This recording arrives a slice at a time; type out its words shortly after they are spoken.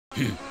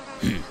Hey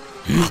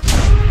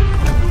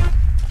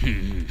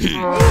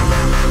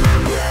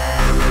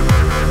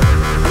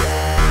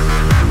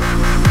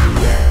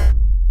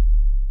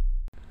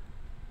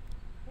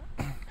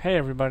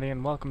everybody,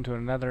 and welcome to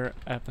another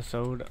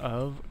episode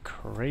of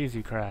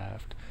Crazy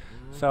Craft.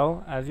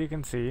 So, as you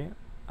can see,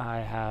 I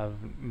have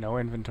no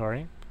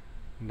inventory,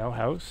 no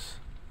house,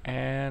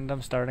 and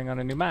I'm starting on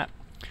a new map.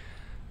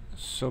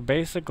 So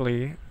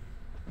basically,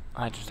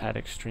 I just had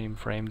extreme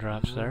frame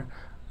drops there.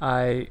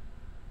 I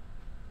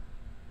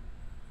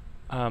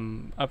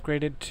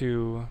upgraded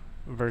to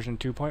version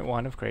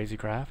 2.1 of Crazy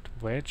Craft,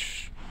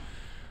 which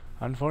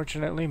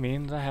unfortunately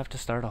means I have to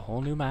start a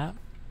whole new map.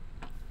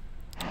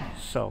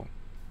 So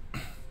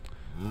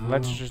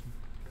let's just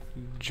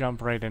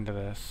jump right into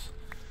this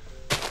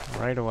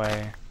right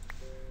away.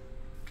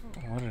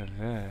 What is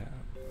it?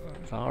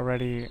 There's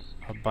already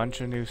a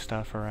bunch of new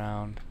stuff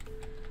around.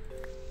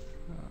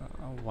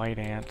 A white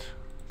ant.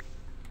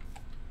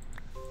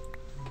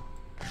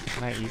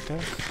 Can I eat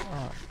this?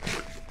 Oh,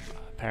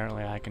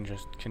 apparently I can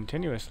just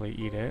continuously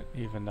eat it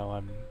even though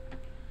I'm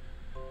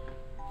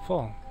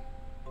full.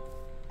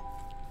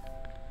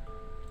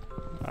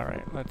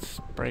 Alright, let's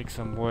break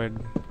some wood.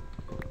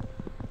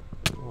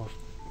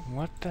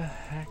 What the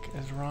heck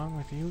is wrong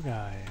with you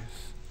guys?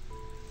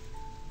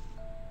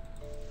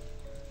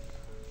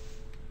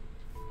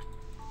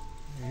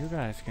 You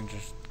guys can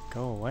just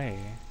go away.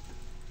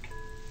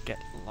 Get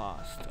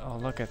lost. Oh,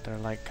 look at, they're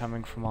like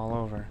coming from all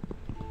over.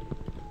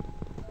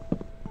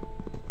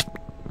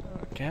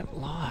 Get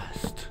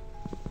lost.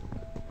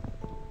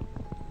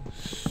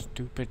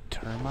 Stupid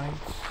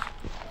termites.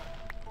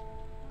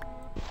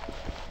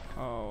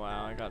 Oh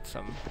wow, I got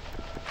some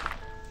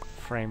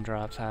frame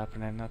drops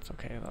happening. That's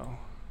okay though.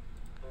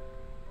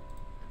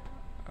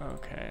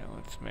 Okay,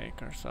 let's make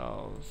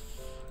ourselves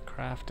a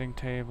crafting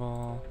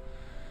table,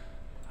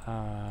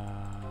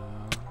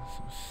 some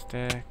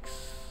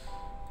sticks.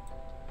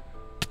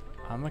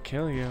 I'ma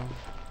kill you.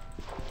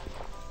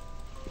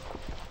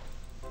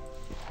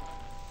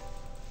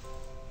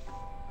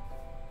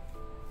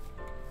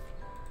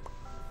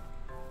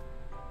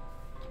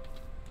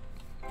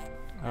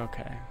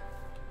 Okay.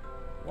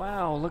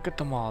 Wow, look at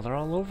them all. They're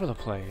all over the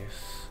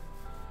place.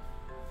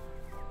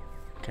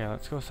 Okay,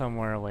 let's go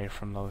somewhere away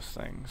from those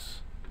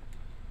things.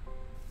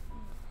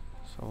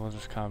 So we'll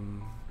just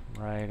come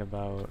right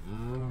about...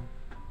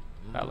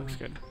 That looks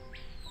good.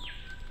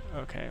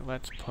 Okay,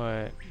 let's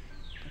put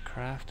the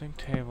crafting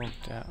table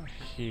down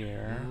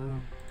here.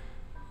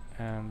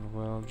 And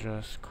we'll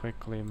just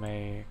quickly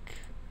make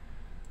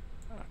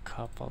a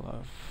couple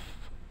of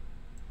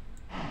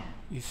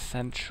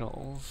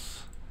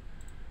essentials.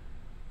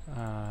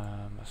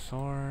 A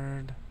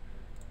sword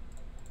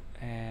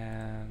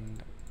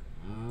and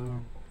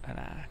an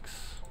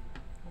axe.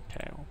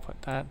 Okay, we'll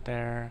put that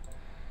there,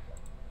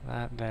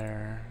 that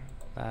there,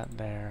 that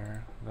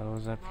there,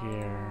 those up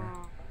here,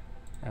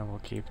 and we'll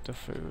keep the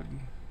food.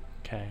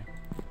 Okay.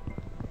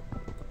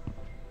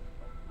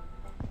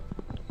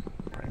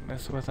 Bring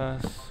this with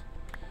us.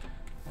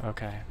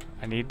 Okay,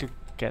 I need to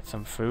get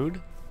some food.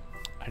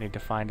 I need to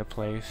find a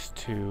place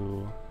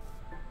to...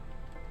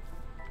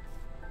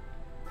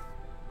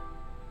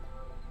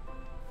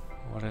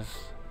 What is...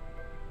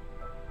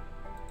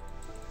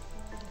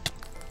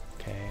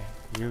 Okay,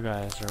 you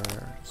guys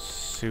are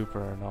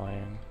super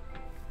annoying.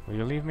 Will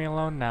you leave me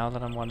alone now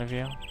that I'm one of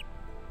you?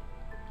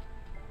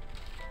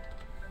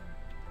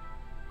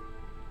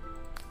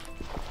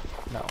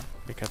 No,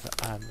 because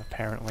I'm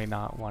apparently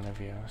not one of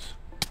yous.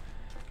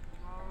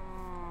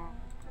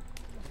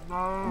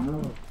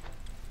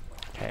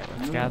 Okay,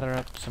 let's gather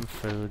up some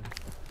food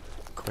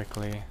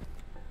quickly.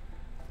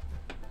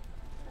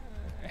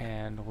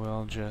 And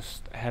we'll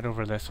just head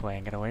over this way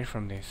and get away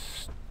from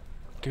these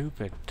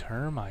stupid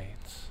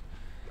termites.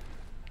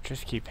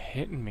 Just keep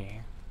hitting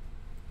me.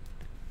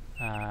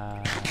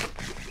 Oh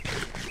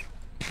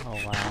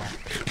wow.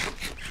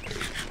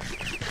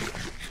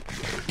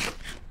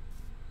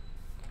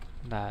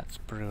 That's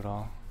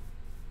brutal.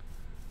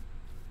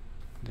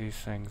 These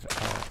things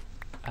are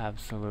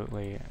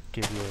absolutely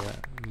give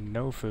you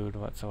no food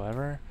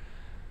whatsoever.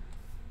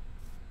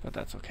 But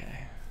that's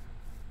okay.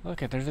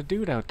 Look, there's a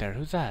dude out there.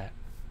 Who's that?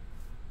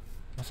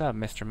 What's up,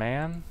 Mr.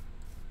 Man?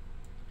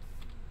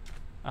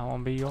 I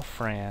wanna be your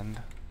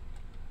friend.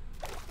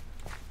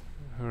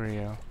 Who are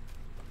you?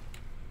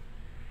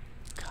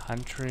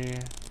 Country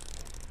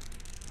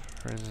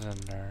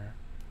prisoner.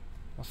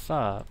 What's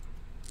up?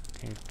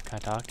 Can I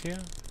talk to you?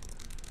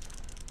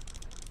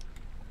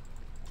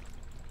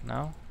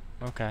 No?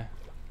 Okay.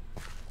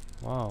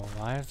 Whoa,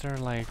 why is there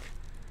like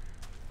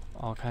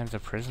all kinds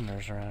of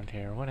prisoners around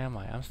here? What am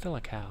I? I'm still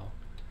a cow.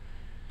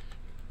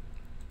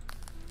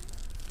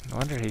 No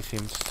wonder he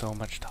seems so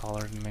much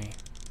taller than me.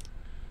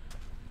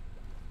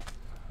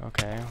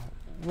 Okay.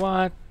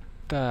 What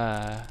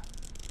the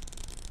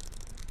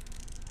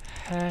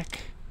heck?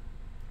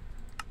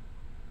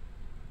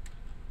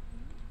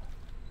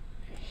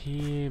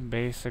 He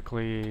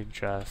basically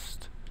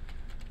just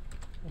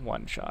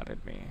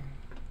one-shotted me.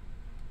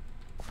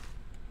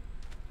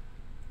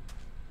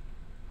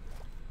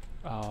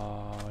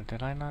 Oh,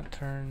 did I not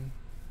turn...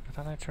 I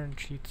thought I turned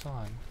cheats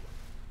on.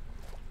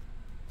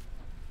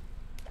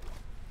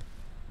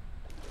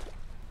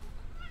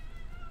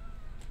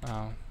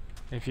 Oh,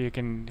 if you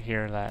can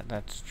hear that,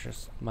 that's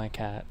just my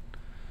cat,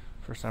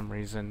 for some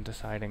reason,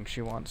 deciding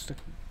she wants to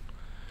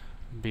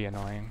be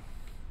annoying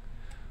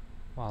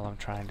while I'm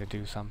trying to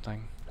do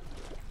something.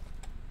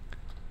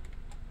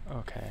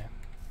 Okay,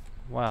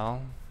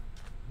 well,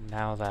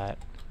 now that,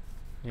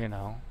 you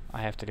know,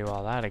 I have to do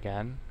all that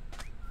again,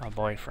 a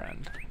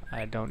boyfriend.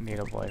 I don't need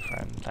a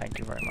boyfriend, thank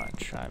you very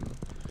much. I'm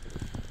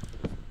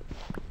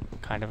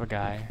kind of a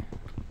guy.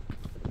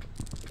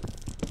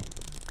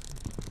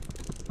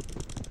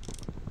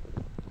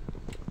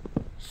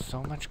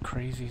 So much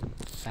crazy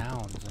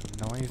sounds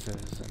and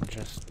noises and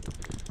just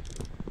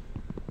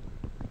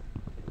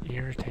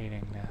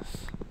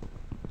irritatingness.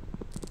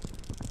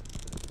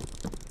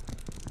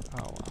 Oh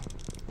well.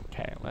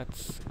 Okay,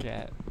 let's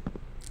get...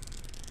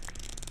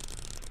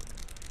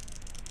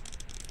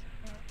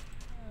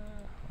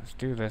 let's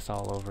do this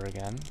all over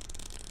again.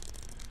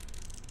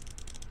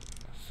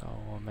 So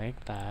we'll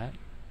make that.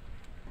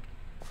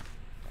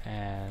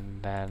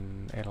 And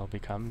then it'll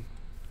become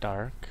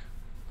dark.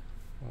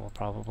 We'll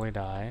probably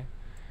die.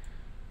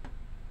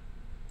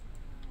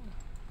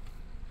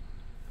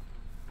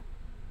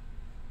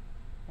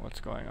 What's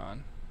going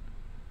on?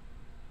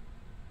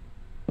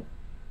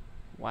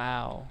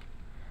 Wow.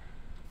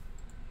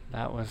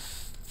 That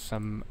was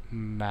some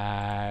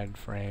mad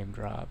frame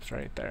drops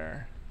right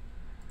there.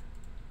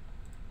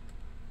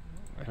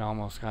 It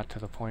almost got to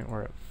the point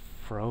where it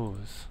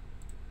froze.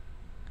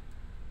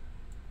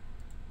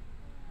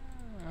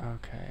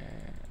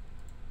 Okay.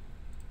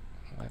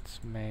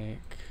 Let's make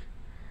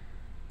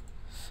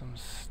some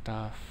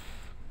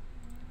stuff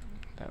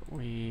that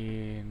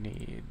we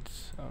need.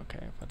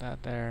 Okay, put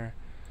that there,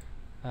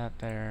 that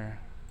there,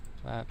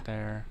 that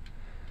there.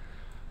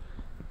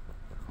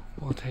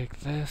 We'll take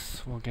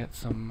this, we'll get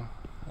some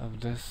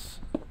of this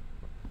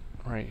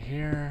right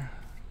here.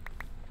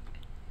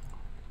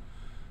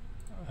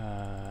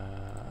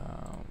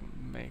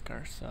 Make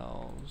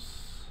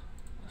ourselves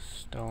a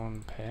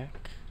stone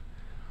pick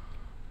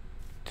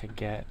to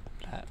get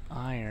that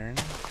iron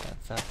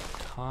that's at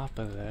the top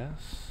of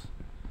this.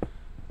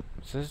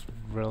 This is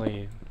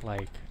really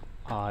like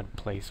odd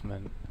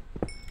placement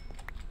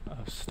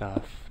of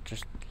stuff,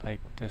 just like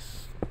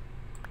this.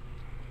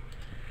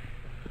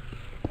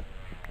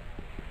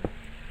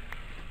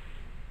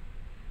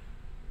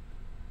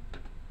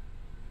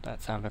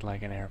 That sounded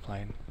like an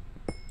airplane.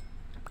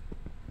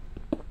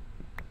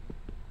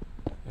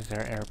 Is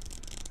there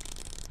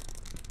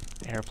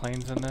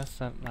airplanes in this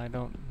that I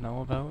don't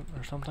know about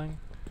or something?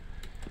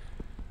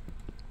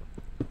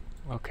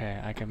 Okay,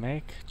 I can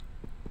make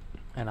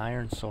an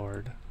iron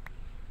sword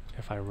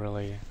if I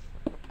really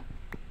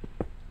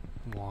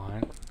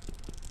want.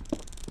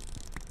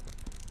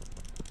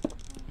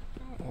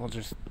 We'll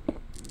just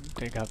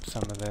dig up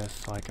some of this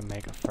so I can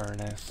make a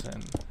furnace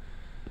and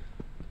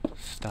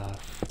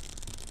stuff.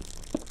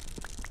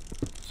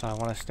 So I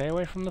want to stay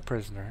away from the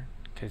prisoner,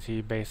 because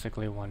he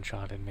basically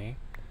one-shotted me.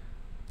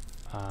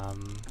 I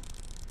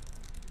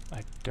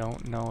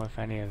don't know if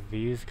any of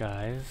these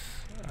guys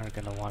are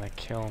gonna want to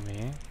kill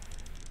me.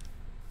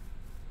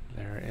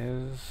 There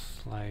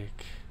is,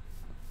 like,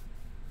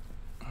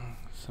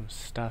 some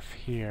stuff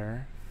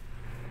here.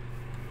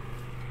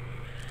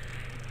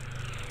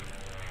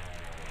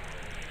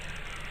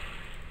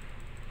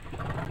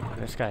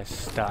 This guy's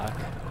stuck,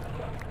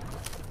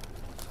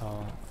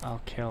 so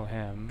I'll kill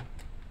him.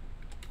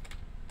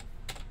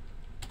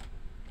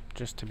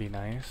 Just to be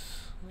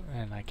nice,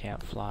 and I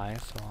can't fly,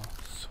 so I'll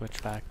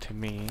switch back to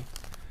me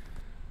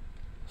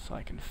so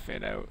I can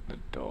fit out the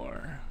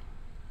door.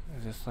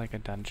 Is this like a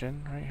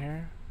dungeon right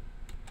here?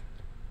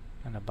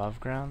 And above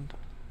ground?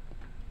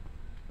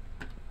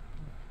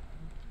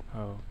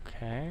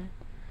 Okay.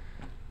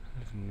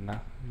 There's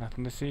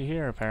nothing to see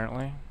here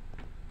apparently.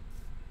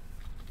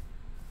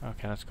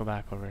 Okay, let's go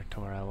back over to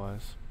where I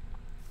was.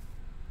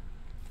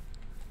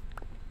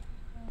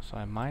 So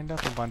I mined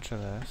up a bunch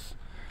of this.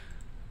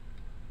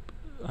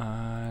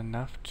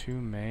 Enough to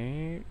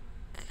make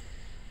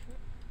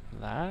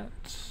that.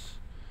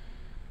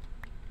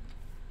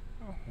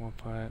 We'll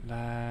put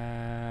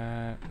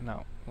that...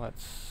 no,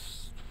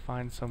 let's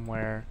find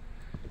somewhere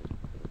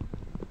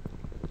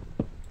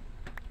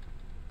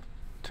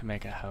to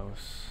make a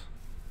house.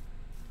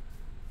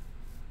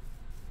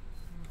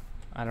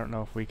 I don't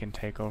know if we can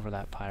take over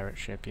that pirate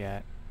ship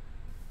yet.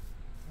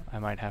 I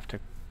might have to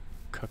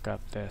cook up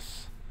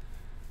this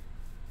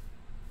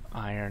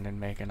iron and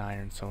make an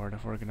iron sword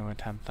if we're going to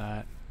attempt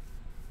that.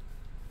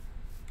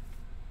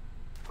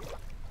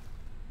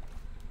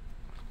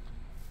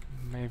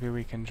 Maybe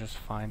we can just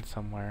find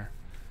somewhere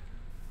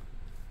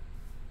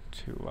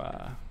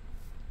to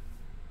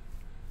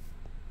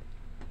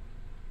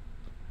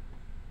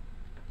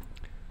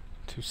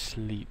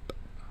sleep.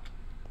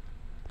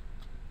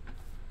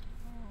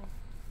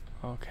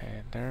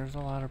 Okay, there's a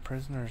lot of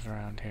prisoners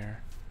around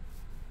here.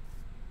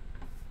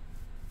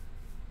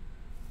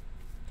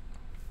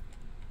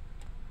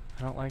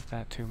 I don't like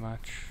that too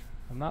much.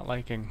 I'm not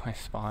liking my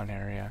spawn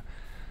area.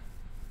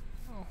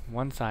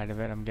 One side of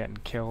it I'm getting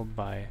killed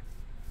by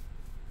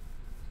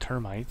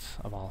termites,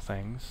 of all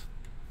things.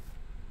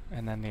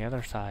 And then the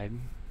other side,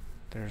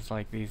 there's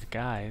like these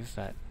guys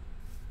that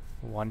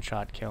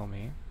one-shot kill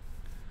me.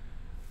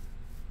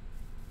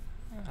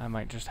 I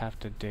might just have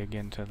to dig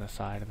into the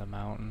side of the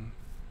mountain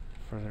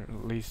for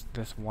at least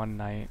this one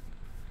night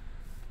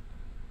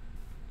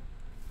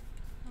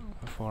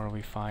before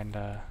we find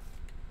a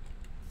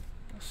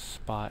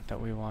spot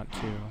that we want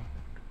to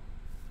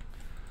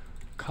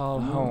call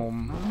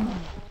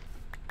home.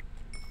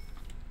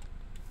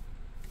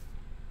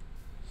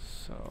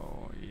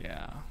 So,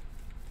 yeah.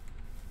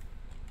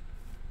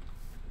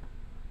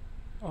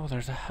 Oh,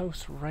 there's a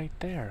house right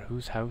there.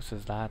 Whose house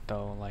is that,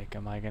 though? Like,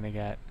 am I gonna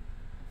get...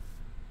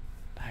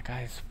 That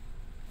guy's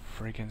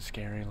freaking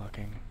scary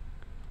looking.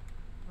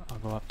 I'll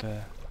go up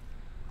to...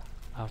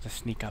 I'll have to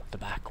sneak up the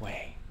back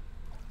way,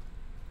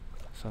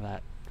 so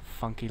that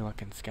funky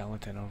looking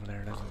skeleton over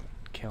there doesn't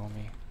kill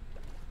me.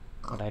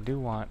 But I do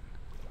want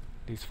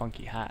these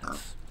funky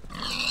hats.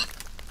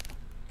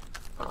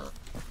 Do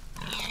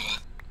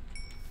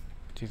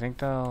you think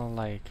they'll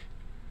like...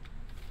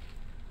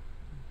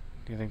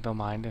 Do you think they'll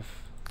mind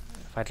if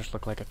I just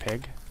look like a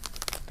pig?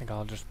 I think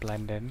I'll just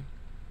blend in.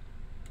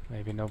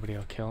 Maybe nobody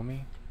will kill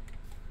me.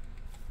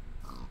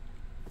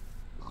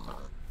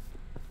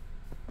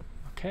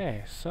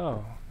 Okay,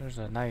 so there's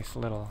a nice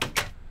little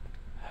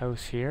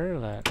house here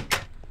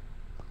that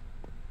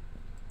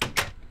I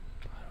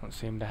don't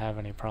seem to have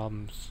any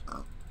problems,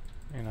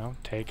 you know,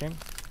 taking.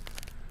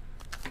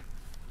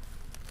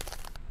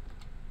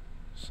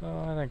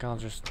 So I think I'll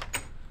just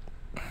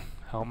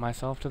help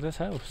myself to this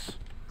house.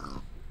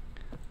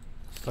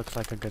 This looks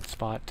like a good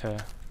spot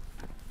to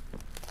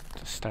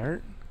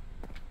start.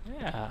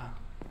 Yeah.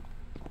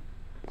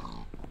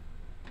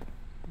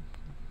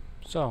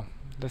 So,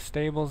 the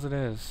stables it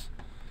is.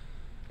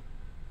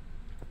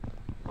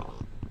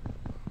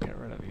 Get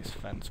rid of these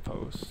fence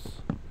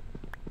posts.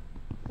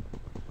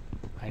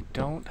 I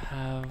don't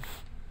have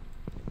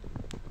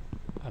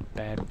a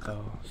bed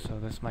though, so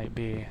this might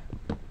be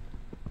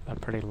a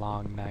pretty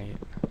long night.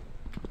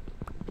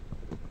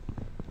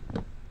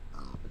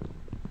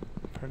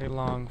 Pretty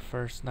long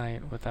first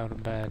night without a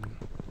bed.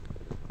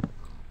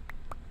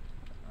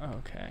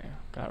 Okay,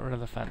 got rid of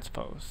the fence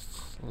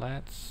posts.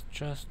 Let's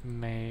just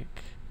make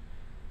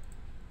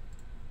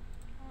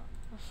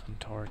some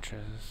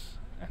torches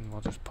and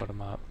we'll just put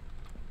them up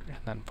and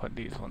then put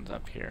these ones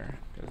up here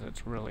because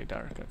it's really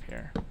dark up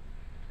here.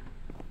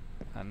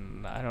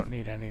 And I don't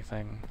need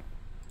anything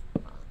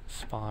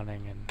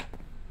spawning and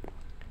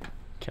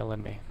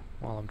killing me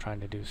while I'm trying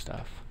to do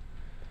stuff.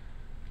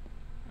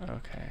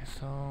 Okay,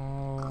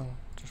 so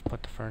just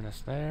put the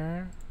furnace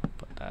there,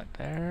 put that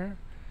there.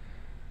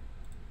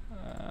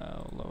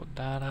 Load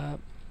that up.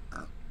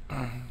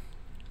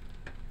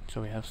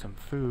 So we have some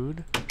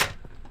food.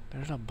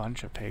 There's a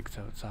bunch of pigs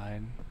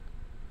outside.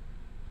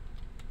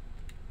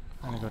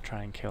 I'm gonna go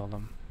try and kill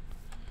them.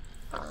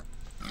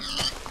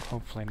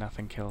 Hopefully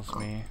nothing kills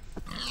me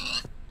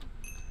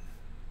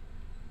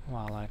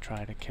while I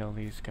try to kill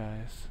these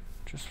guys.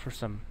 Just for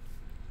some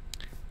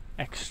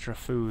extra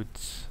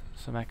foods,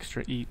 some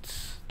extra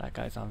eats. That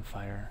guy's on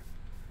fire.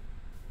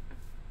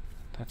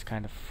 That's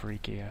kind of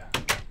freaky.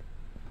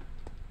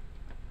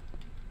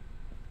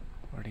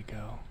 Where'd he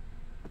go?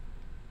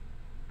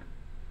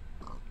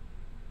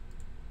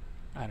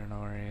 I don't know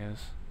where he is.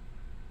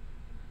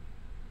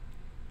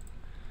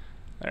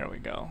 There we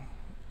go.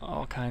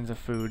 All kinds of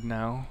food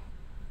now.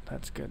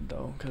 That's good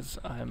though, because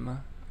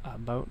I'm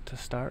about to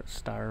start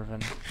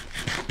starving.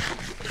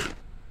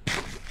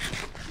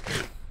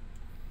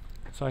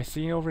 So I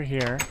see over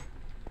here.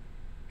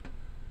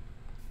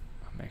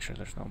 I'll make sure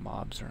there's no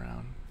mobs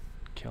around.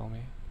 Kill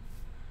me.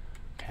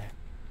 Okay.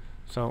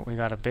 So we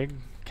got a big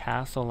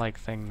castle-like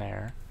thing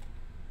there.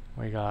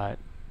 We got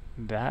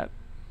that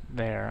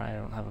there. I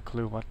don't have a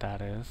clue what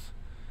that is.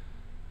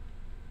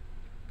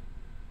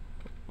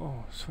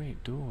 Oh,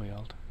 sweet, dual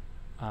wield.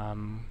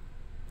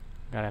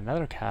 Got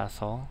another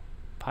castle,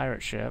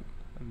 pirate ship,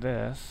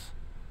 this,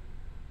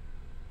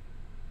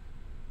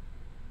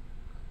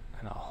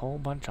 and a whole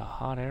bunch of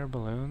hot air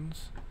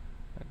balloons.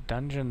 A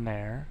dungeon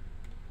there.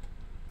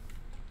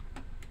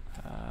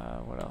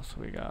 What else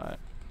we got?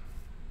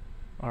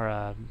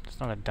 Or it's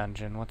not a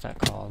dungeon. What's that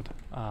called?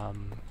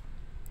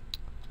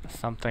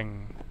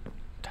 Something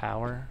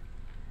tower.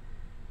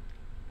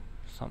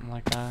 Something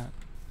like that.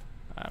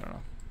 I don't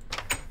know.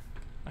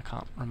 I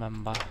can't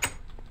remember.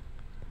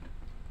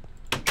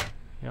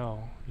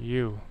 Yo,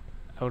 you,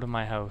 out of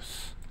my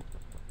house.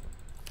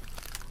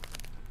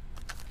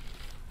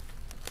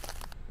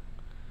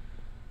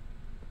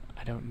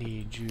 I don't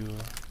need you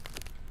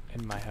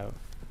in my house.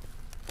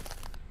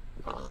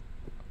 Okay.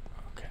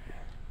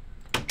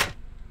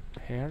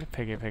 Here,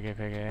 piggy, piggy,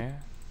 piggy.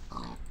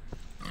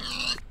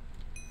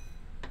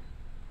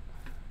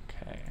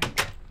 Okay.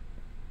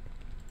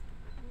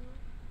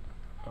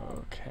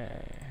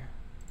 Okay.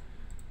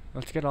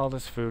 Let's get all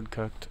this food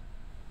cooked.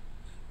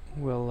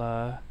 We'll,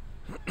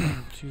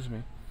 excuse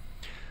me.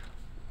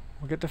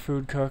 we'll get the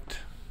food cooked.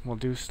 We'll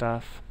do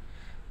stuff.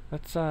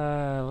 Let's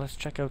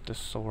check out the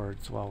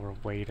swords while we're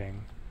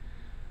waiting.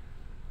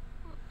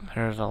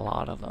 There's a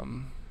lot of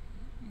them.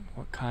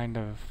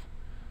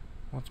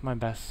 What's my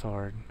best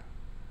sword?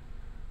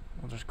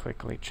 We'll just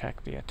quickly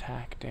check the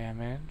attack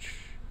damage.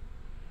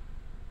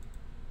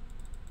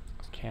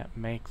 Can't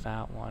make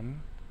that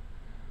one.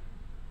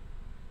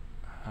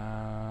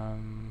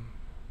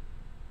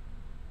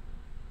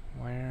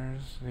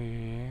 Where's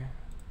the...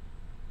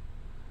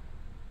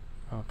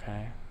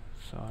 Okay,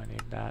 so I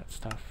need that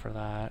stuff for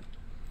that.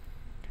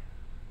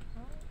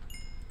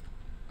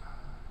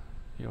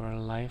 Your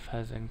life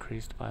has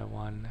increased by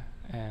 1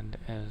 and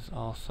is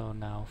also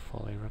now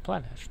fully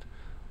replenished.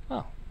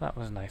 Oh, that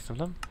was nice of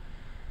them.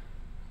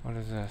 What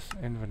is this?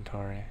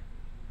 Inventory.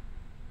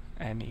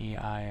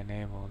 NEI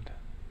enabled.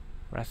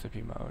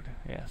 Recipe mode.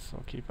 Yes,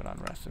 we'll keep it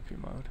on recipe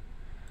mode.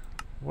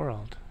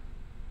 World.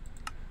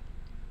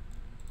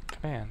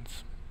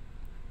 Commands.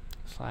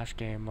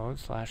 /game mode,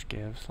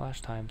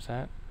 /give, /time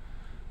set.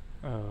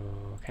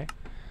 Okay.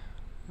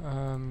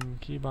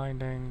 Key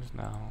bindings,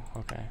 no,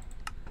 okay.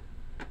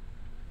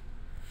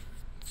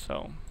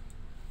 So,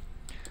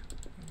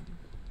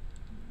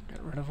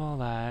 get rid of all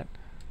that.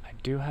 I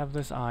do have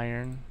this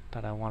iron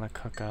that I want to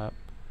cook up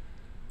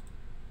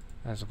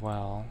as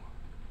well,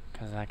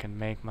 because I can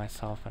make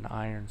myself an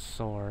iron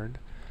sword.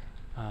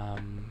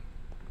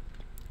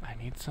 I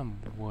need some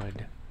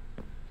wood,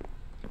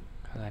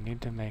 because I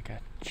need to make a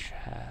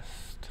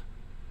chest.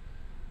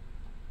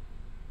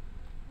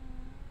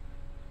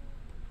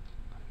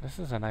 This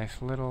is a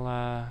nice little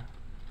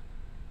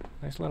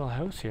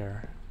house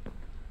here.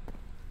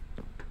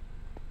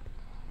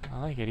 I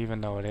like it,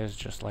 even though it is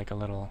just like a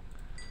little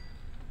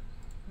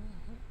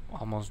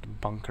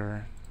almost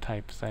bunker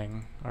type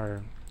thing,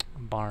 or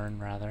barn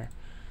rather.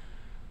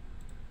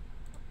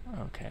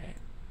 Okay,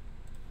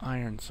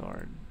 iron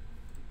sword.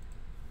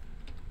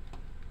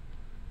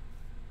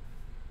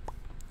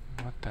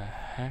 What the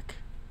heck?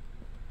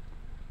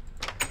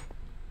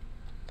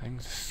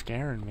 Things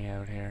scaring me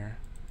out here.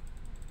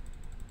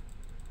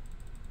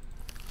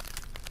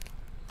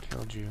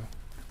 Killed you.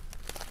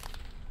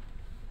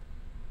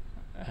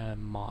 A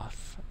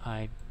moth.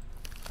 I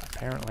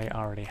apparently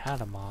already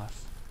had a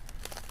moth,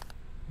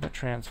 but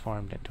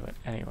transformed into it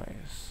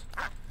anyways.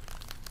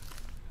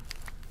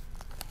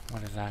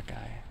 What is that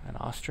guy? An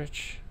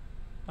ostrich?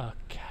 A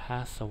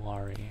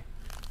cassowary.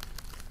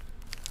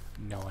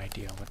 No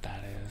idea what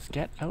that is.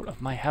 Get out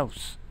of my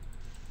house!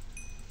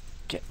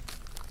 Get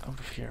out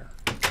of here.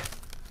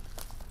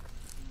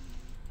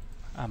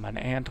 I'm an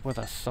ant with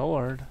a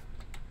sword.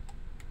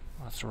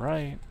 That's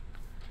right.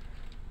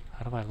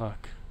 How do I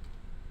look?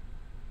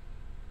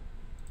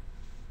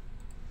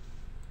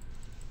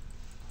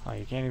 Oh,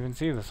 you can't even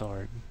see the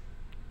sword.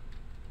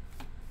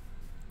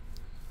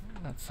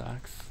 That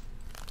sucks.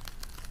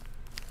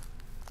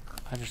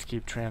 I just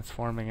keep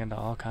transforming into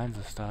all kinds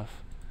of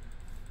stuff.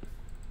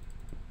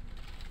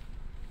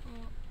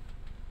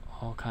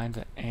 All kinds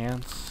of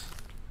ants.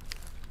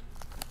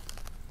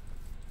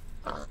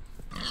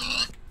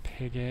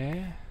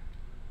 Piggy.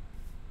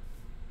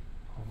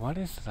 What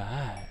is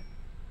that?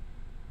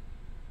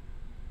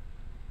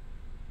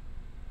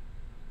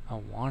 A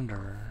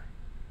wanderer.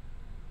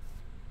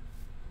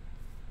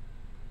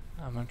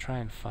 I'm gonna try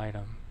and fight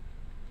him.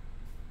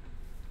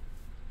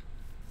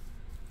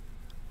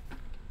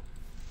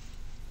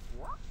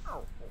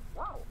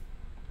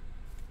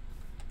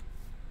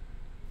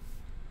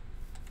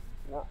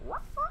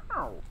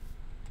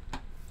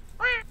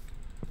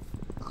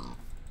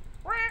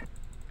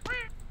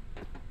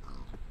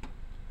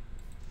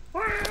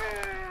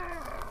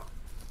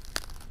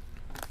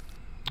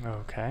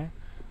 Okay,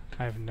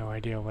 I have no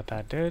idea what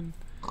that did,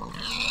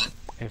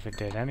 if it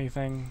did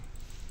anything,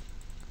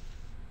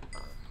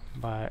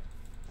 but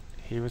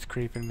he was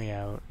creeping me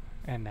out,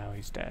 and now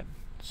he's dead,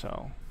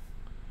 so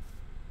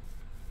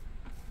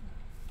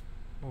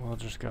we'll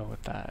just go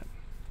with that.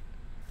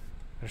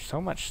 There's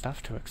so much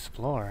stuff to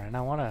explore, and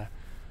I want to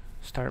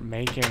start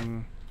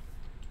making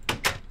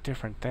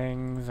different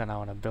things, and I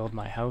want to build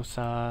my house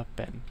up,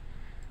 and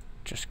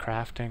just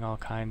crafting all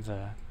kinds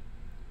of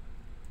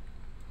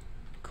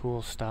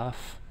cool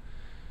stuff.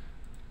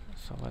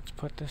 So let's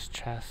put this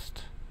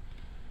chest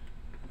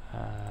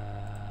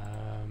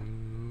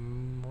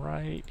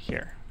right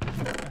here,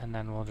 and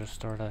then we'll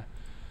just sort of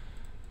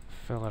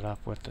fill it up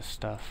with the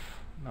stuff.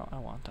 No, I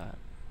want that.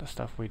 The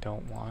stuff we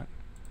don't want.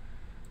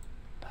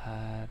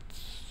 I'll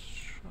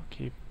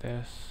keep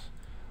this,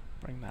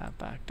 bring that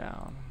back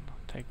down,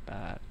 take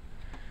that,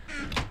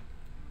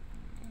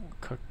 we'll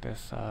cook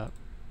this up.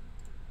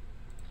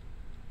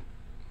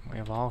 We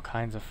have all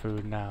kinds of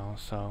food now,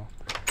 so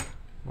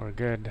we're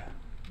good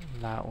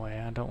that way.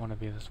 I don't want to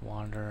be this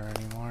wanderer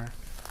anymore.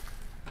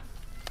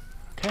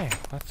 Okay,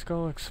 let's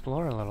go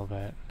explore a little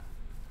bit.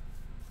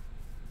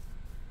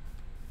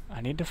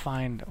 I need to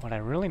find, what I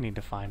really need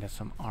to find is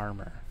some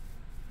armor.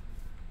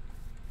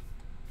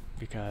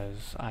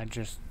 Because I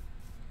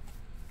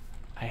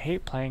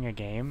hate playing a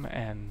game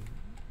and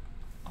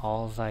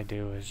all I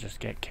do is just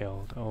get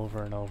killed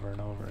over and over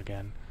and over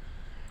again.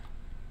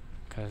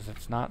 Because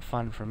it's not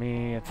fun for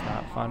me, it's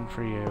not fun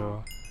for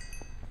you.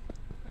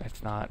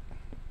 It's not...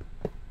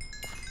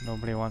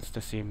 Nobody wants to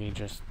see me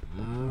just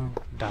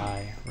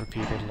die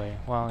repeatedly.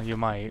 Well, you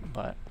might,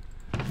 but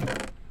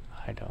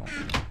I don't.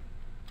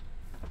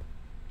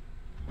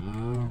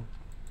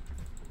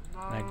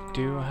 I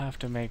do have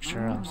to make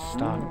sure I'm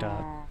stocked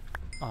up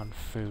on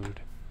food.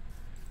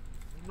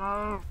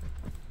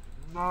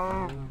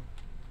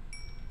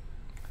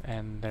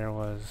 And there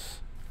was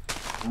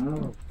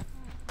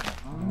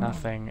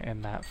nothing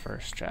in that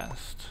first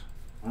chest.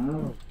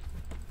 And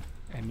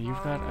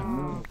you've got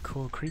a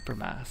cool creeper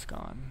mask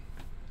on.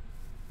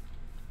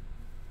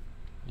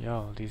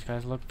 Yo, these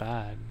guys look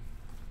bad.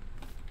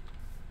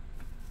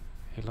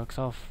 He looks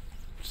all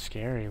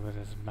scary with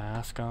his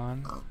mask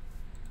on.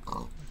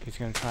 He's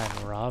gonna try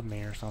and rob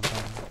me or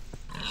something.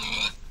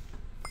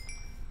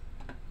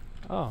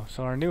 Oh,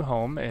 so our new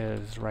home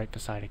is right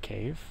beside a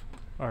cave.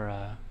 Or,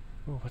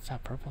 ooh, what's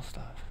that purple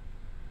stuff?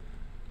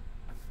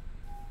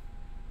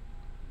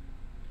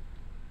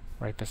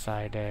 Right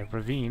beside a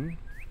ravine,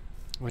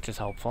 which is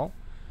helpful.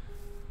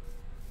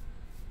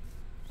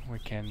 We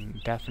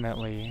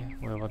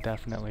will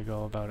definitely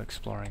go about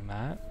exploring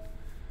that.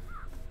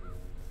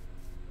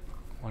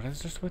 What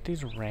is this with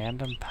these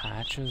random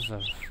patches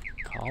of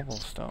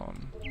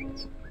cobblestone?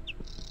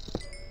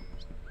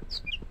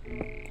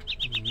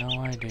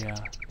 No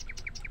idea.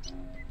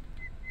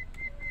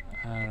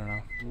 I don't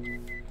know.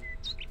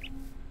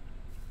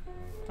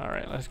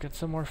 Alright, let's get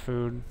some more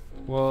food.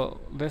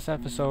 Well, this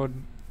episode,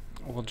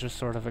 we'll just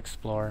sort of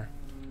explore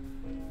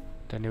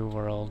the new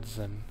worlds.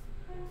 And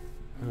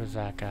who is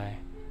that guy?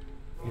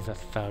 He's a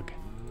thug.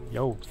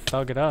 Yo,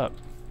 thug it up.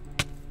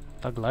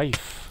 Thug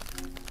life.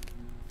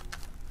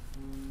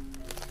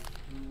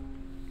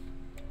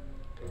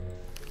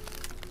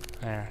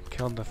 There,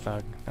 killed the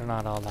thug. They're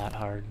not all that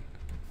hard.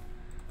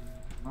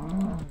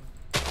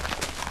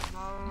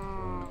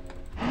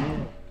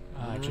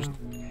 I just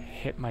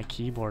hit my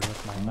keyboard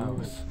with my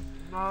mouse.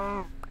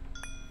 I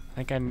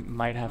think I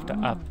might have to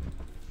up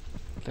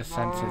the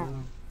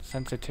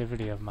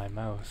sensitivity of my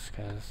mouse,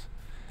 because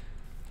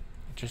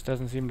it just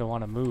doesn't seem to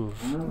want to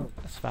move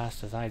as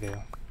fast as I do.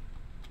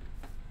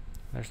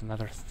 There's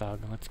another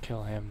thug. Let's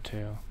kill him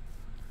too.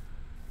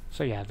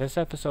 So yeah, this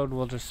episode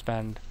we'll just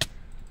spend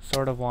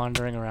sort of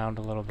wandering around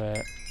a little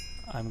bit.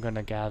 I'm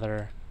gonna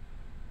gather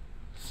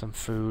some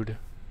food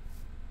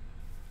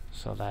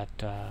so that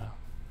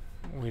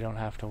we don't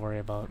have to worry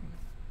about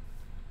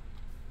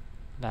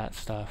that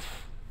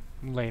stuff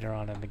later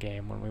on in the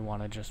game when we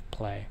want to just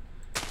play.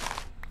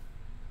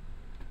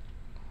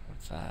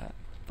 What's that?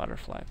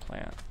 Butterfly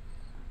plant.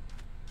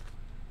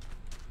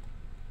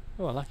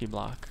 Oh, a lucky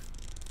block.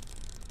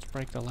 Let's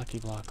break the lucky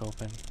block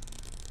open.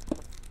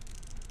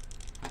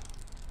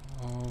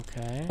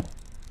 Okay.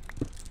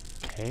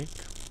 Cake,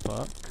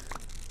 book,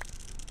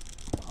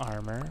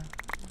 armor,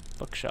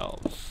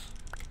 bookshelves.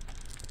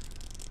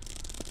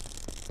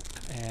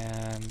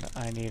 And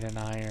I need an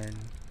iron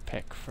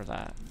pick for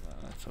that.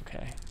 That's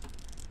okay.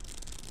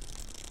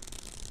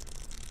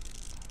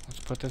 Let's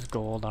put this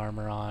gold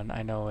armor on.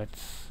 I know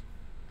it's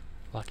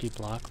lucky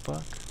block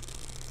book.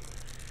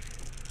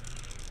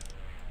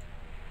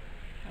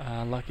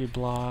 Lucky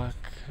block,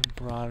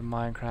 brought in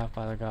Minecraft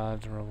by the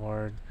gods,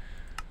 reward.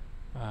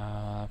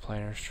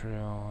 Players true,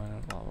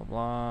 blah blah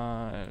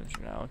blah.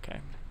 Okay,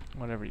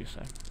 whatever you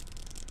say.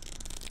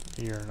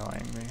 You're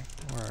annoying me.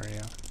 Where are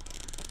you?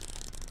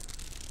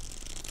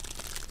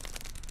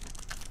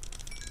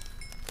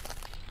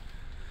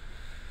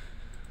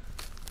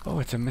 Oh,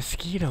 it's a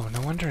mosquito.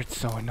 No wonder it's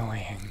so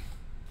annoying.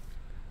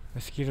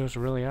 Mosquitoes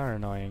really are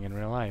annoying in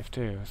real life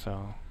too,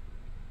 so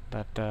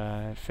that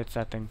it fits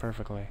that thing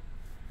perfectly.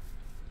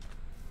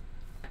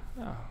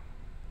 Oh,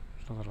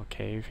 there's a little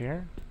cave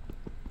here.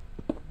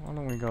 Why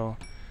don't we go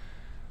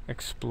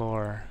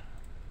explore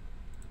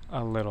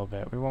a little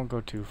bit? We won't go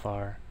too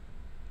far,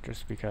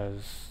 just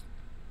because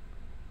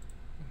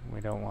we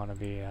don't want to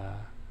be,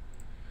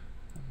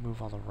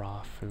 move all the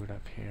raw food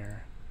up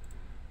here.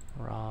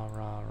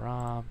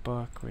 Raw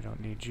book. We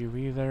don't need you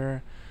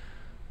either.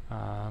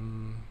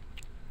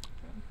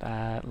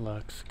 That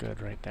looks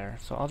good right there.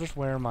 So I'll just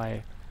wear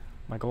my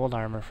gold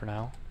armor for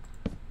now,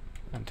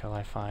 until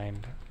I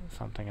find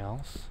something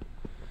else.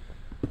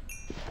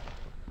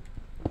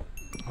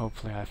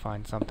 Hopefully I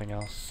find something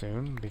else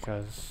soon,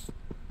 because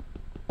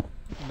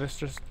this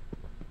just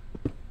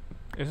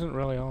isn't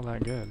really all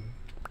that good.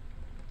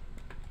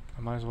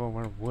 I might as well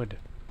wear wood.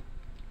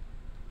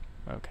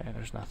 Okay,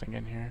 there's nothing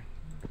in here.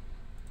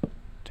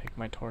 Take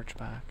my torch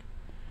back.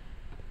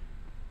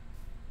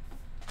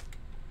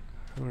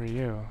 Who are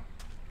you?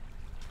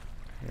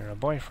 You're a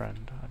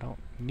boyfriend. I don't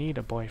need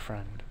a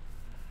boyfriend.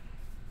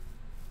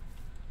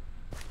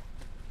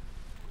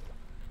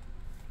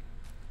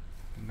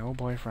 No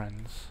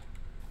boyfriends.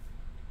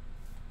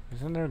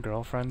 Isn't there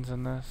girlfriends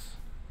in this?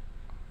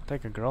 I'll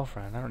take a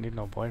girlfriend. I don't need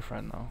no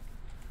boyfriend though.